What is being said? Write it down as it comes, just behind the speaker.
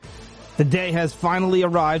The day has finally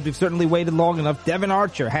arrived. We've certainly waited long enough. Devon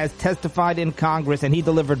Archer has testified in Congress, and he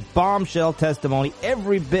delivered bombshell testimony,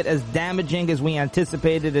 every bit as damaging as we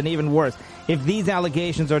anticipated, and even worse. If these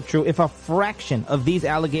allegations are true, if a fraction of these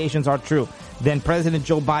allegations are true, then President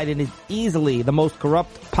Joe Biden is easily the most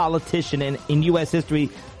corrupt politician in U.S. history,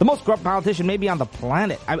 the most corrupt politician maybe on the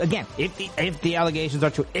planet. Again, if the allegations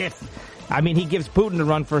are true, he gives Putin a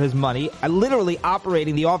run for his money, literally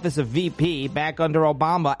operating the office of VP back under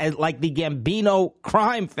Obama as like the Gambino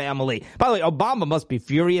crime family. By the way, Obama must be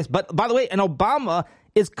furious. But by the way, and Obama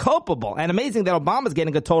is culpable. And amazing that Obama's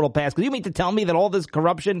getting a total pass. Because you mean to tell me that all this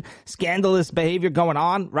corruption, scandalous behavior going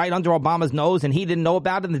on right under Obama's nose and he didn't know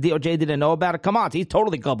about it and the DOJ didn't know about it? Come on, he's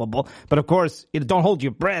totally culpable. But of course, don't hold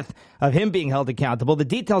your breath of him being held accountable. The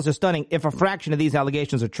details are stunning. If a fraction of these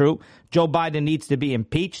allegations are true, Joe Biden needs to be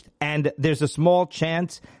impeached. And there's a small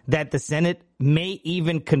chance that the Senate may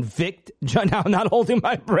even convict. Now, I'm not holding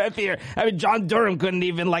my breath here. John Durham couldn't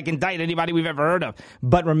even indict anybody we've ever heard of.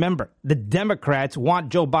 But remember, the Democrats want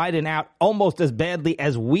Joe Biden out almost as badly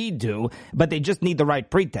as we do, but they just need the right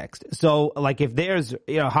pretext. So, if there's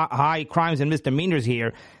high crimes and misdemeanors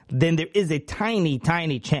here, then there is a tiny,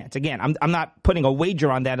 tiny chance. Again, I'm not putting a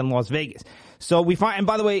wager on that in Las Vegas. So and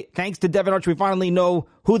by the way, thanks to Devon Archer, we finally know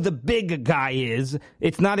who the big guy is.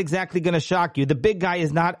 It's not exactly going to shock you. The big guy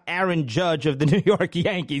is not Aaron Judge of the New York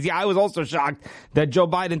Yankees. Yeah, I was also shocked that Joe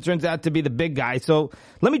Biden turns out to be the big guy. So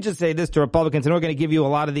let me just say this to Republicans, and we're going to give you a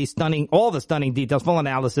lot of these all the stunning details, full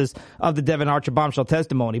analysis of the Devon Archer bombshell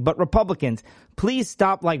testimony. But Republicans, please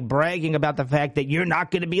stop bragging about the fact that you're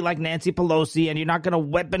not going to be like Nancy Pelosi and you're not going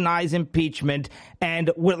to weaponize impeachment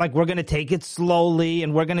and we're going to take it slowly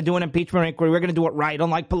and we're going to do an impeachment inquiry. We're going to do it right,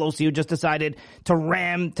 unlike Pelosi, who just decided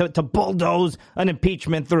to bulldoze an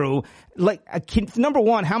impeachment through. Number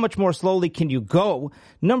one, how much more slowly can you go?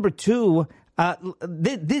 Number two,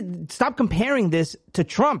 stop comparing this to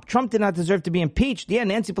Trump. Trump did not deserve to be impeached. Yeah,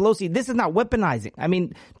 Nancy Pelosi, this is not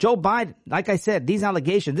weaponizing. Joe Biden, like I said, these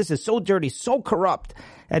allegations, this is so dirty, so corrupt.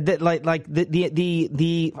 The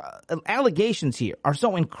allegations here are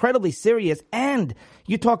so incredibly serious. And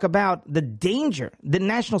you talk about the danger, the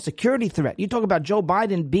national security threat. You talk about Joe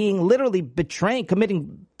Biden being literally betraying,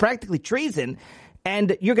 committing practically treason.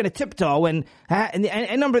 And you're going to tiptoe and how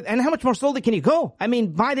much more slowly can you go?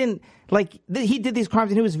 Biden, he did these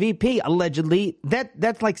crimes and he was VP, allegedly.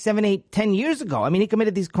 That's 7, 8, 10 years ago. He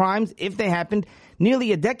committed these crimes, if they happened,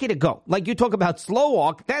 nearly a decade ago. You talk about slow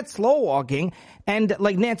walk, that's slow walking. And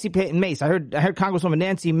Nancy Mace, I heard Congresswoman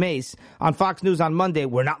Nancy Mace on Fox News on Monday.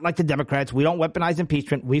 We're not like the Democrats. We don't weaponize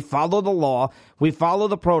impeachment. We follow the law. We follow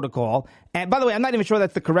the protocol. And by the way, I'm not even sure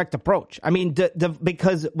that's the correct approach.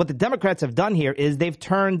 Because what the Democrats have done here is they're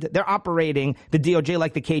operating the DOJ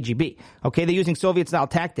like the KGB. Okay, they're using Soviet-style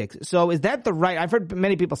tactics. So is that the right? I've heard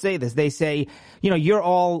many people say this. They say, you're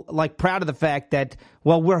all proud of the fact that,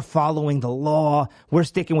 well, we're following the law. We're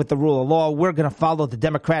sticking with the rule of law. We're going to follow the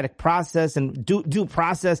democratic process and due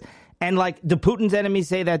process. And do Putin's enemies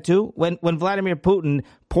say that too? When Vladimir Putin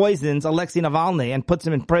poisons Alexei Navalny and puts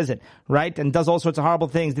him in prison, right? And does all sorts of horrible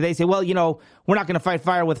things. Do they say, well, we're not going to fight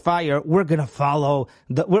fire with fire. We're going to follow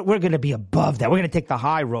we're going to be above that. We're going to take the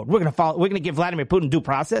high road. We're going to give Vladimir Putin due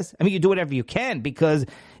process. You do whatever you can because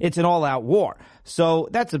it's an all out war. So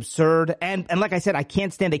that's absurd. And like I said, I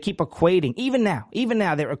can't stand, they keep equating, even now,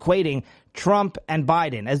 they're equating Trump and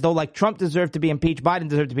Biden as though Trump deserved to be impeached, Biden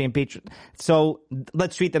deserved to be impeached. So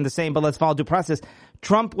let's treat them the same, but let's follow due process.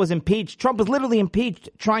 Trump was impeached. Trump was literally impeached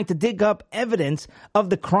trying to dig up evidence of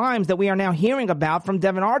the crimes that we are now hearing about from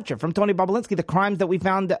Devon Archer, from Tony Bobulinski, the crimes that we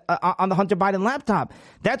found on the Hunter Biden laptop.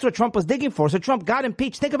 That's what Trump was digging for. So Trump got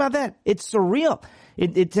impeached. Think about that. It's surreal.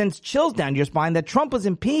 It sends chills down your spine that Trump was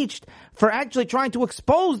impeached for actually trying to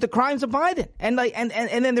expose the crimes of Biden. And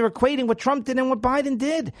then they're equating what Trump did and what Biden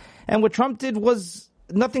did. And what Trump did was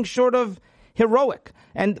nothing short of heroic.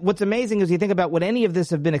 And what's amazing is you think about would any of this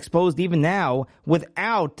have been exposed even now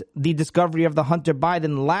without the discovery of the Hunter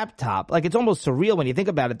Biden laptop? It's almost surreal when you think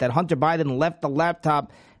about it that Hunter Biden left the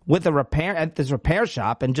laptop with at this repair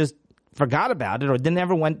shop and just forgot about it or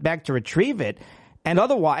never went back to retrieve it. And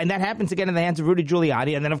otherwise, and that happens again in the hands of Rudy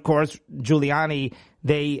Giuliani. And then, of course, Giuliani,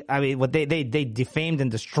 they defamed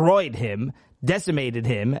and destroyed him, decimated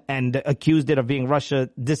him, and accused it of being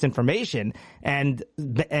Russia disinformation, and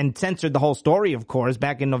censored the whole story, of course,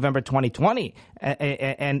 back in November 2020,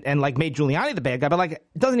 and made Giuliani the bad guy. But it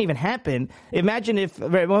doesn't even happen. Imagine if,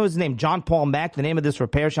 what was his name? John Paul Mack, the name of this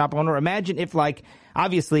repair shop owner. Imagine if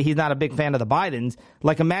obviously he's not a big fan of the Bidens.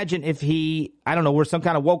 Imagine if he, were some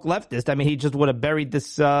kind of woke leftist. He just would have buried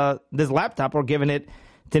this laptop or given it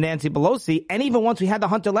to Nancy Pelosi. And even once we had the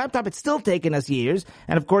Hunter laptop, it's still taken us years.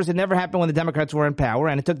 And of course, it never happened when the Democrats were in power.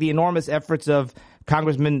 And it took the enormous efforts of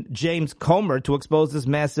Congressman James Comer to expose this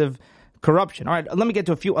massive corruption. All right, let me get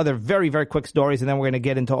to a few other very, very quick stories, and then we're going to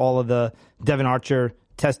get into all of the Devon Archer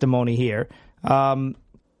testimony here.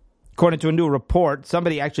 According to a new report,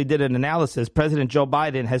 somebody actually did an analysis. President Joe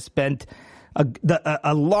Biden has spent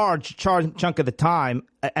a large chunk of the time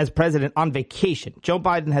as president on vacation. Joe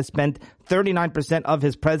Biden has spent 39% of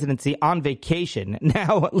his presidency on vacation.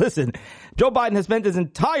 Now, listen, Joe Biden has spent his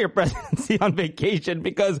entire presidency on vacation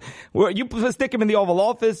because you stick him in the Oval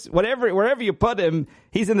Office, wherever you put him,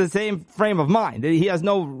 he's in the same frame of mind. He has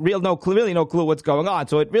really no clue what's going on.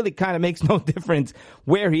 So it really kind of makes no difference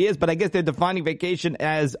where he is. But I guess they're defining vacation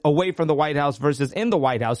as away from the White House versus in the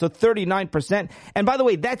White House. So 39%. And by the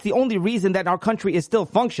way, that's the only reason that our country is still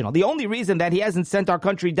functional. The only reason that he hasn't sent our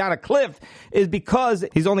country down a cliff is because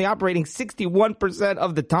he's only operating 61%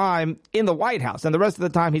 of the time in the White House. And the rest of the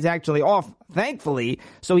time he's actually off, thankfully,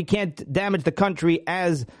 so he can't damage the country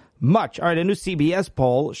as much. All right, a new CBS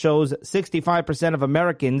poll shows 65% of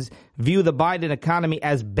Americans view the Biden economy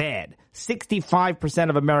as bad. 65%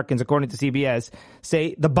 of Americans, according to CBS,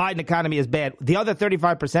 say the Biden economy is bad. The other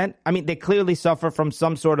 35%, I mean, they clearly suffer from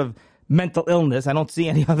some sort of mental illness. I don't see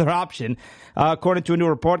any other option. According to a new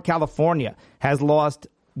report, California has lost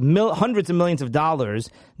hundreds of millions of dollars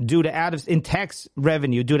in tax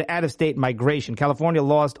revenue due to out-of-state migration. California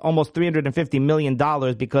lost almost $350 million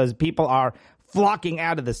because people are flocking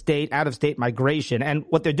out of the state, out-of-state migration. And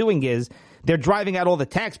what they're doing is they're driving out all the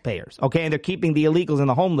taxpayers, okay? And they're keeping the illegals and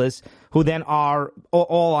the homeless who then are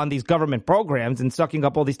all on these government programs and sucking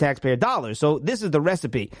up all these taxpayer dollars. So this is the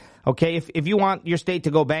recipe, okay? If you want your state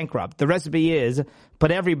to go bankrupt, the recipe is put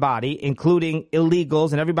everybody, including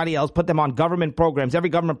illegals and everybody else, put them on government programs, every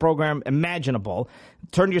government program imaginable.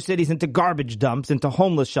 Turn your cities into garbage dumps, into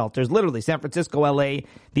homeless shelters. Literally, San Francisco, L.A.,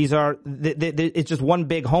 these are, it's just one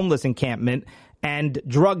big homeless encampment. And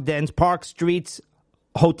drug dens, parks, streets,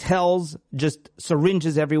 hotels, just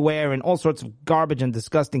syringes everywhere and all sorts of garbage and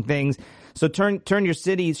disgusting things. So turn your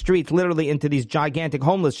city streets literally into these gigantic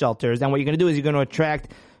homeless shelters. And what you're going to do is you're going to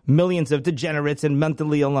attract millions of degenerates and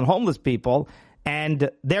mentally ill and homeless people. And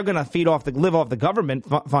they're going to live off the government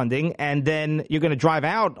funding. And then you're going to drive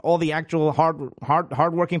out all the actual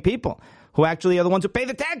hardworking people who actually are the ones who pay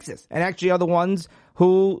the taxes and actually are the ones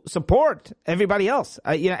who support everybody else.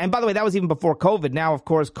 And by the way, that was even before COVID. Now, of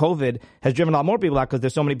course, COVID has driven a lot more people out because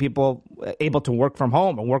there's so many people able to work from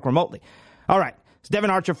home and work remotely. All right. So Devon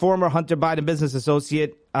Archer, former Hunter Biden business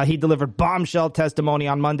associate, he delivered bombshell testimony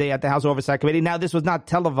on Monday at the House Oversight Committee. Now, this was not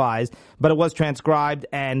televised, but it was transcribed,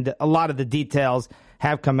 and a lot of the details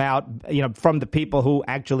have come out, from the people who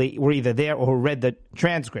actually were either there or who read the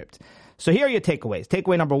transcript. So here are your takeaways.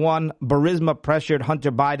 Takeaway number one, Burisma pressured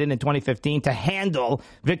Hunter Biden in 2015 to handle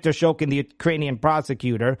Viktor Shokin, the Ukrainian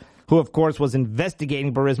prosecutor, who, of course, was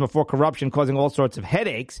investigating Burisma for corruption, causing all sorts of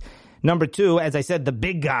headaches. Number two, as I said, the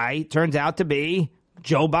big guy turns out to be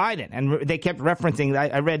Joe Biden. And they kept referencing,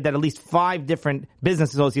 I read that at least 5 different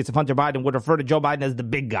business associates of Hunter Biden would refer to Joe Biden as the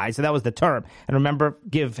big guy. So that was the term. And remember,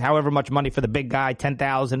 give however much money for the big guy,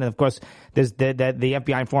 $10,000. And of course, there's the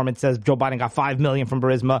FBI informant says Joe Biden got $5 million from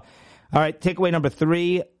Burisma. All right, takeaway number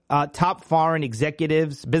 3, top foreign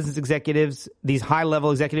executives, business executives, these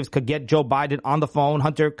high-level executives could get Joe Biden on the phone.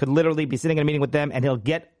 Hunter could literally be sitting in a meeting with them, and he'll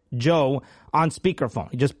get Joe on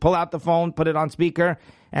speakerphone. You just pull out the phone, put it on speaker,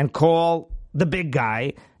 and call the big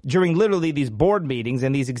guy during literally these board meetings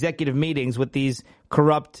and these executive meetings with these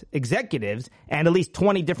corrupt executives, and at least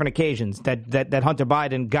 20 different occasions that Hunter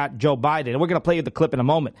Biden got Joe Biden. And we're going to play you the clip in a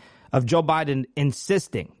moment of Joe Biden in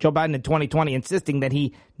 2020 insisting that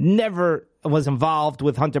he never was involved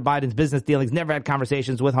with Hunter Biden's business dealings, never had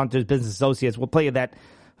conversations with Hunter's business associates. We'll play you that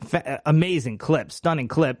amazing clip, stunning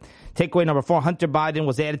clip. Takeaway number 4, Hunter Biden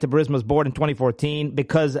was added to Burisma's board in 2014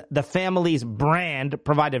 because the family's brand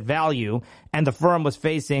provided value and the firm was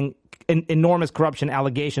facing enormous corruption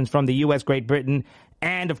allegations from the U.S., Great Britain,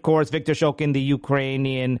 and, of course, Viktor Shokin, the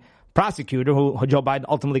Ukrainian prosecutor who Joe Biden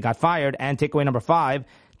ultimately got fired. And takeaway number 5,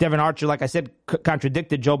 Devon Archer, like I said,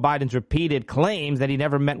 contradicted Joe Biden's repeated claims that he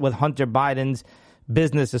never met with Hunter Biden's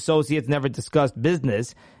business associates, never discussed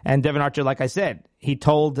business. And Devon Archer, like I said, he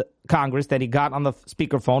told Congress that he got on the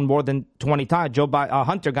speakerphone more than 20 times.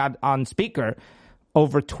 Hunter got on speaker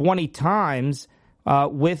over 20 times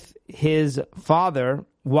with his father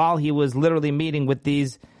while he was literally meeting with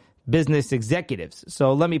these business executives.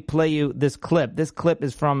 So let me play you this clip. This clip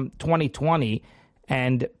is from 2020,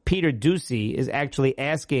 and Peter Doocy is actually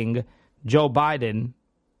asking Joe Biden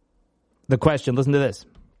the question. Listen to this.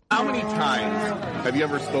 How many times have you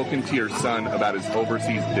ever spoken to your son about his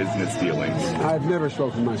overseas business dealings? I've never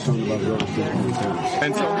spoken to my son about his overseas business dealings.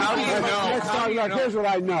 And so how do you know? Let's talk about, here's what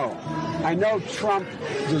I know. I know Trump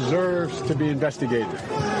deserves to be investigated.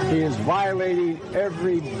 He is violating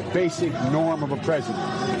every basic norm of a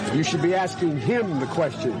president. You should be asking him the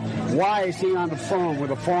question, why is he on the phone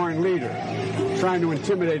with a foreign leader, trying to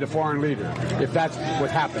intimidate a foreign leader, if that's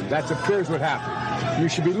what happened? That appears what happened. You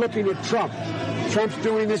should be looking at Trump. Trump's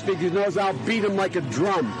doing this because he knows I'll beat him like a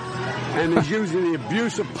drum, and is using the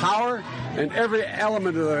abuse of power and every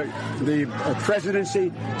element of the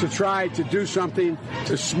presidency to try to do something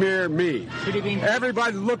to smear me.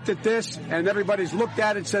 Everybody looked at this, and everybody's looked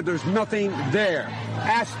at it and said there's nothing there.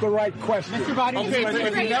 Ask the right question. Okay, but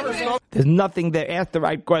if you never spoke. There's nothing there. Ask the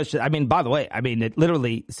right question. I mean, by the way, it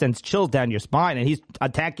literally sends chills down your spine, and he's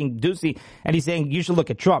attacking Ducey, and he's saying you should look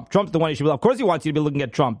at Trump. Trump's the one you should be. Of course he wants you to be looking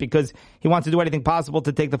at Trump because he wants to do anything possible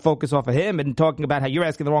to take the focus off of him and talking about how you're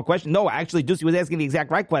asking the wrong question. No, actually, Ducey was asking the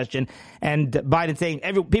exact right question, and Biden saying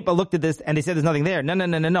people looked at this and they said there's nothing there.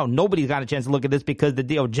 No. Nobody's got a chance to look at this because the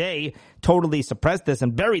DOJ totally suppressed this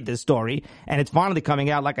and buried this story, and it's finally coming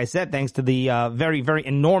out, like I said, thanks to the very, very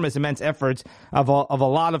enormous, immense efforts of a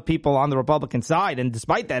lot of people on the Republican side. And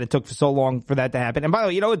despite that, it took so long for that to happen. And by the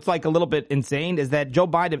way, it's like a little bit insane is that Joe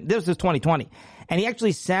Biden, this is 2020, and he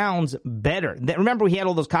actually sounds better. Remember, he had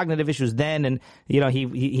all those cognitive issues then, and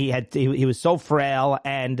he was so frail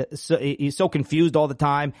and he's so confused all the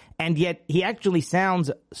time, and yet he actually sounds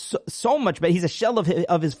so much better. He's a shell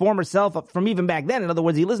of his former self from even back then. In other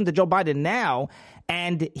words, you listen to Joe Biden now,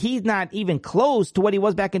 and he's not even close to what he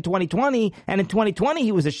was back in 2020. And in 2020,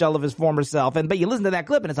 he was a shell of his former self. But you listen to that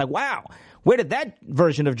clip, and it's like, wow, where did that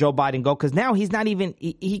version of Joe Biden go? Because now he's not even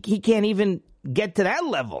he can't even get to that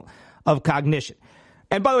level of cognition.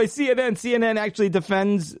 And by the way, CNN actually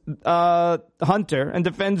defends Hunter and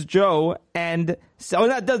defends Joe, and so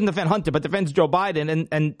that doesn't defend Hunter, but defends Joe Biden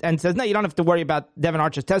and says, no, you don't have to worry about Devin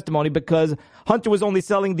Archer's testimony because Hunter was only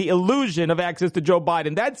selling the illusion of access to Joe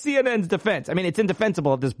Biden. That's CNN's defense. I mean, it's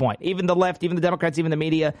indefensible at this point. Even the left, even the Democrats, even the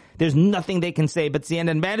media, there's nothing they can say, but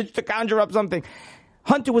CNN managed to conjure up something.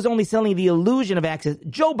 Hunter was only selling the illusion of access.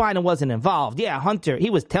 Joe Biden wasn't involved. Yeah, Hunter, he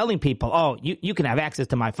was telling people, oh, you can have access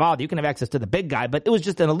to my father. You can have access to the big guy, but it was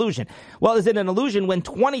just an illusion. Well, is it an illusion when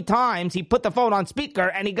 20 times he put the phone on speaker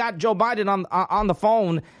and he got Joe Biden on the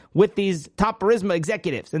phone with these top Burisma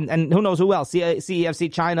executives and who knows who else,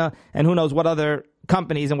 CEFC China, and who knows what other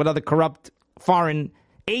companies and what other corrupt foreign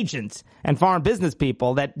agents and foreign business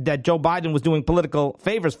people that Joe Biden was doing political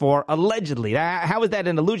favors for, allegedly. How is that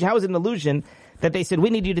an illusion? How is it an illusion that they said, we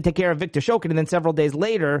need you to take care of Victor Shokin, and then several days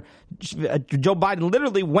later, Joe Biden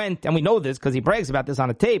literally went, and we know this because he brags about this on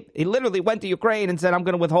a tape, he literally went to Ukraine and said, I'm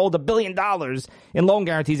going to withhold $1 billion in loan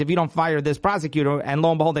guarantees if you don't fire this prosecutor, and lo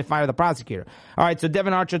and behold, they fire the prosecutor. All right, so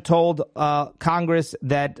Devin Archer told Congress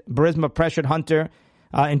that Burisma pressured Hunter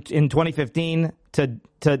in 2015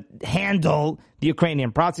 to handle the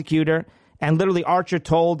Ukrainian prosecutor, and literally Archer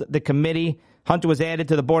told the committee Hunter was added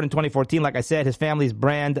to the board in 2014. Like I said, his family's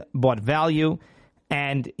brand bought value.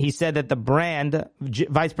 And he said that the brand,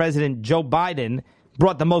 Vice President Joe Biden,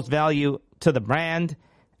 brought the most value to the brand.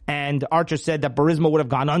 And Archer said that Burisma would have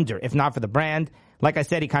gone under if not for the brand. Like I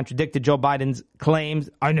said, he contradicted Joe Biden's claims.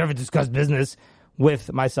 I never discussed business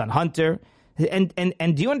with my son Hunter. And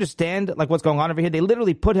do you understand like what's going on over here? They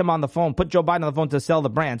literally put him on the phone, put Joe Biden on the phone to sell the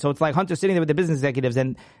brand. So it's like Hunter sitting there with the business executives,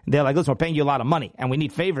 and they're like, listen, we're paying you a lot of money and we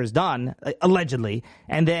need favors done, allegedly.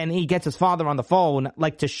 And then he gets his father on the phone,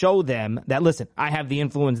 like to show them that, listen, I have the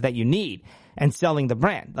influence that you need, and selling the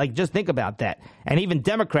brand. Like, just think about that. And even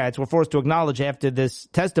Democrats were forced to acknowledge after this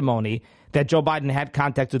testimony that Joe Biden had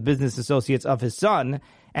contacts with business associates of his son.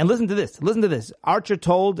 And listen to this. Archer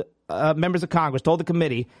told members of Congress, told the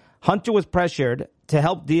committee, Hunter was pressured to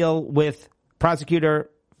help deal with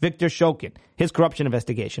prosecutor Victor Shokin, his corruption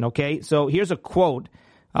investigation, okay? So here's a quote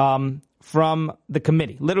from the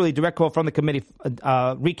committee, literally direct quote from the committee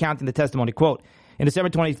recounting the testimony. Quote, in December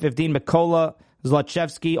 2015, Mykola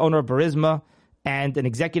Zlochevsky, owner of Burisma, and an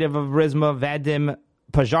executive of Burisma, Vadim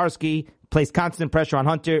Pajarsky, placed constant pressure on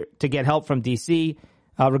Hunter to get help from D.C.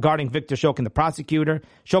 Regarding Victor Shokin, the prosecutor.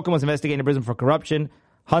 Shokin was investigating Burisma for corruption.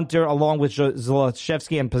 Hunter, along with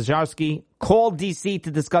Zlochevsky and Pajarsky, called D.C.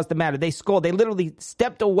 to discuss the matter. They literally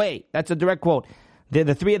stepped away. That's a direct quote.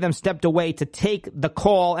 The three of them stepped away to take the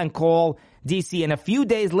call and call D.C. And a few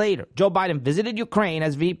days later, Joe Biden visited Ukraine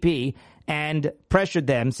as VP and pressured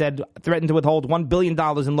them, threatened to withhold $1 billion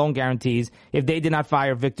in loan guarantees if they did not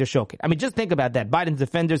fire Victor Shokin. I mean, just think about that. Biden's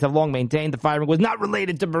defenders have long maintained the firing was not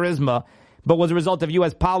related to Burisma, but was a result of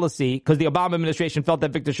U.S. policy because the Obama administration felt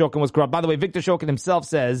that Victor Shokin was corrupt. By the way, Victor Shokin himself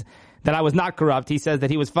says that I was not corrupt. He says that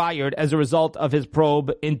he was fired as a result of his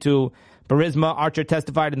probe into Burisma. Archer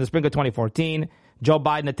testified in the spring of 2014. Joe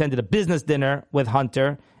Biden attended a business dinner with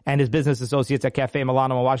Hunter and his business associates at Cafe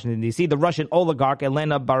Milano in Washington, D.C. The Russian oligarch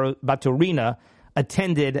Elena Baturina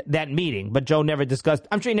attended that meeting, but Joe never discussed.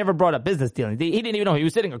 I'm sure he never brought up business dealings. He didn't even know he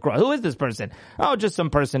was sitting across. Who is this person? Oh, just some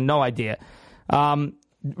person. No idea.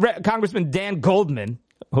 Congressman Dan Goldman,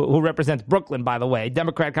 who represents Brooklyn, by the way,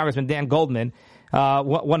 Democrat Congressman Dan Goldman,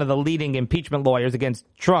 one of the leading impeachment lawyers against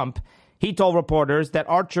Trump, he told reporters that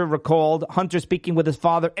Archer recalled Hunter speaking with his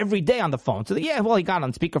father every day on the phone. So, he got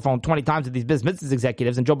on speakerphone 20 times with these business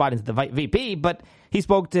executives, and Joe Biden's the VP, but he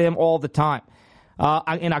spoke to him all the time.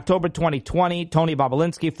 In October 2020, Tony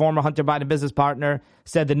Bobulinski, former Hunter Biden business partner,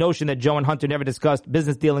 said the notion that Joe and Hunter never discussed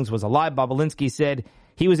business dealings was a lie. Bobulinski said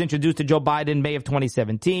he was introduced to Joe Biden in May of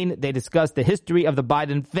 2017. They discussed the history of the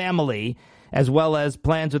Biden family, as well as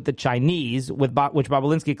plans with the Chinese, which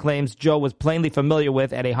Bobulinski claims Joe was plainly familiar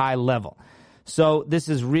with at a high level. So this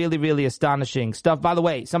is really, really astonishing stuff. By the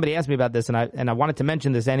way, somebody asked me about this, and I wanted to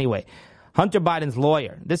mention this anyway. Hunter Biden's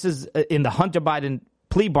lawyer, this is in the Hunter Biden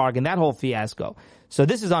plea bargain, that whole fiasco. So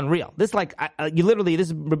this is unreal. This this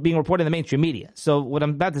is being reported in the mainstream media. So what I'm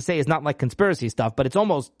about to say is not like conspiracy stuff, but it's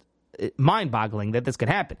almost mind-boggling that this could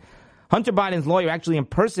happen. Hunter Biden's lawyer actually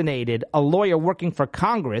impersonated a lawyer working for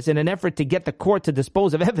Congress in an effort to get the court to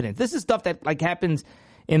dispose of evidence. This is stuff that happens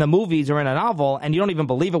in the movies or in a novel, and you don't even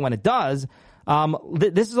believe it when it does.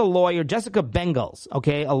 This is a lawyer, Jessica Bengals,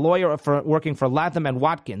 a lawyer working for Latham and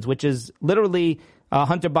Watkins, which is literally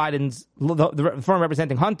Hunter Biden's the firm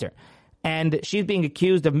representing Hunter, and she's being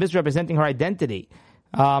accused of misrepresenting her identity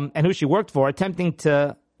and who she worked for, attempting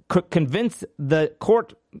to convince the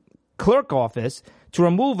court clerk office to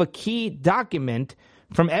remove a key document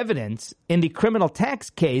from evidence in the criminal tax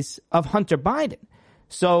case of Hunter Biden.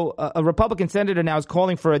 So a Republican senator now is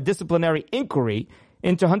calling for a disciplinary inquiry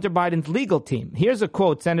into Hunter Biden's legal team. Here's a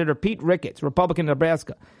quote. Senator Pete Ricketts, Republican of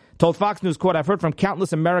Nebraska, told Fox News, quote, "I've heard from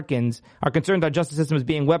countless Americans are concerned our justice system is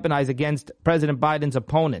being weaponized against President Biden's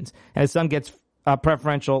opponents, and his son gets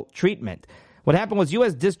preferential treatment." What happened was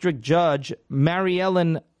U.S. District Judge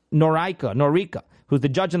Mariellen Norica, who's the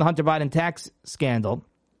judge in the Hunter Biden tax scandal,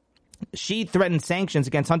 she threatened sanctions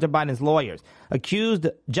against Hunter Biden's lawyers, accused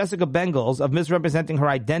Jessica Bengals of misrepresenting her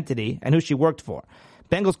identity and who she worked for.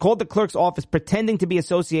 Bengals called the clerk's office pretending to be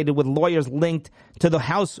associated with lawyers linked to the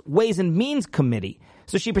House Ways and Means Committee.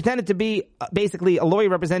 So she pretended to be basically a lawyer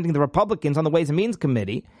representing the Republicans on the Ways and Means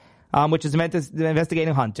Committee, which is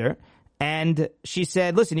investigating Hunter. And she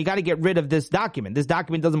said, listen, you got to get rid of this document. This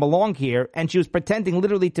document doesn't belong here. And she was pretending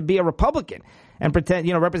literally to be a Republican and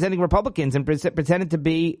representing Republicans and pretended to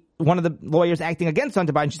be one of the lawyers acting against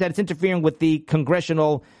Hunter Biden. She said it's interfering with the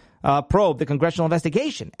congressional probe, the congressional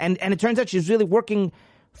investigation. And it turns out she's really working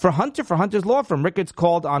for Hunter's law firm. Ricketts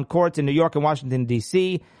called on courts in New York and Washington,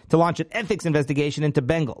 D.C. to launch an ethics investigation into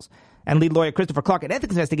Bengals. And lead lawyer Christopher Clark, an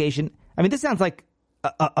ethics investigation. I mean, this sounds like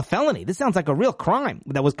a felony. This sounds like a real crime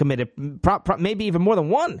that was committed, maybe even more than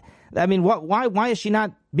one. I mean, why is she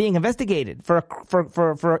not being investigated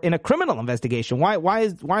for in a criminal investigation? Why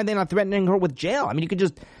are they not threatening her with jail? I mean, you could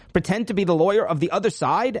just pretend to be the lawyer of the other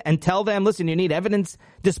side and tell them, listen, you need evidence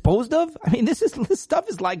disposed of. I mean, this stuff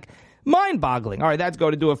is like mind-boggling. All right, that's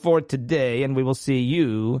going to do it for today, and we will see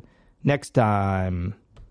you next time.